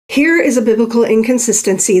Here is a biblical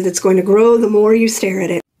inconsistency that's going to grow the more you stare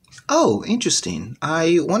at it. Oh, interesting.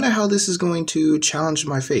 I wonder how this is going to challenge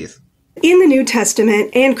my faith. In the New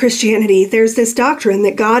Testament and Christianity, there's this doctrine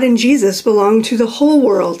that God and Jesus belong to the whole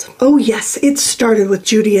world. Oh yes, it started with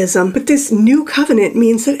Judaism, but this new covenant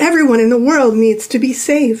means that everyone in the world needs to be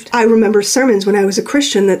saved. I remember sermons when I was a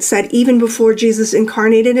Christian that said even before Jesus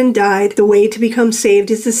incarnated and died, the way to become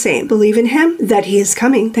saved is the same. Believe in him, that he is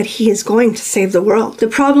coming, that he is going to save the world. The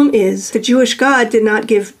problem is, the Jewish God did not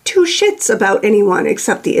give two shits about anyone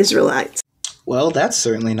except the Israelites. Well, that's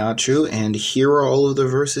certainly not true, and here are all of the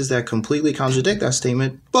verses that completely contradict that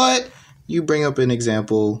statement, but you bring up an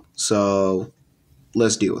example, so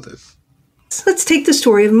let's deal with it. Let's take the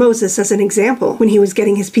story of Moses as an example. When he was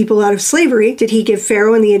getting his people out of slavery, did he give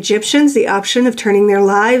Pharaoh and the Egyptians the option of turning their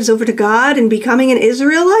lives over to God and becoming an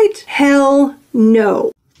Israelite? Hell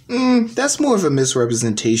no. That's more of a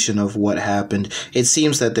misrepresentation of what happened. It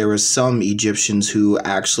seems that there were some Egyptians who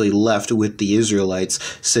actually left with the Israelites,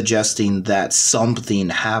 suggesting that something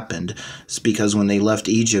happened. It's because when they left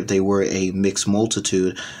Egypt, they were a mixed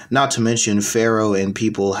multitude. Not to mention, Pharaoh and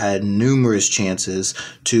people had numerous chances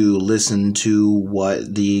to listen to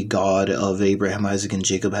what the God of Abraham, Isaac, and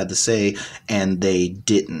Jacob had to say, and they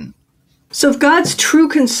didn't. So if God's true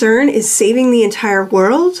concern is saving the entire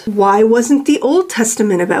world, why wasn't the Old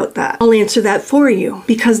Testament about that? I'll answer that for you.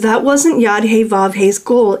 Because that wasn't Yod-Heh-Vav-Heh's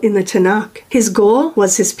goal in the Tanakh. His goal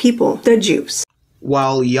was his people, the Jews.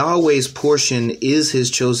 While Yahweh's portion is his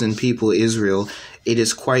chosen people, Israel, it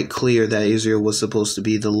is quite clear that Israel was supposed to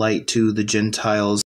be the light to the Gentiles.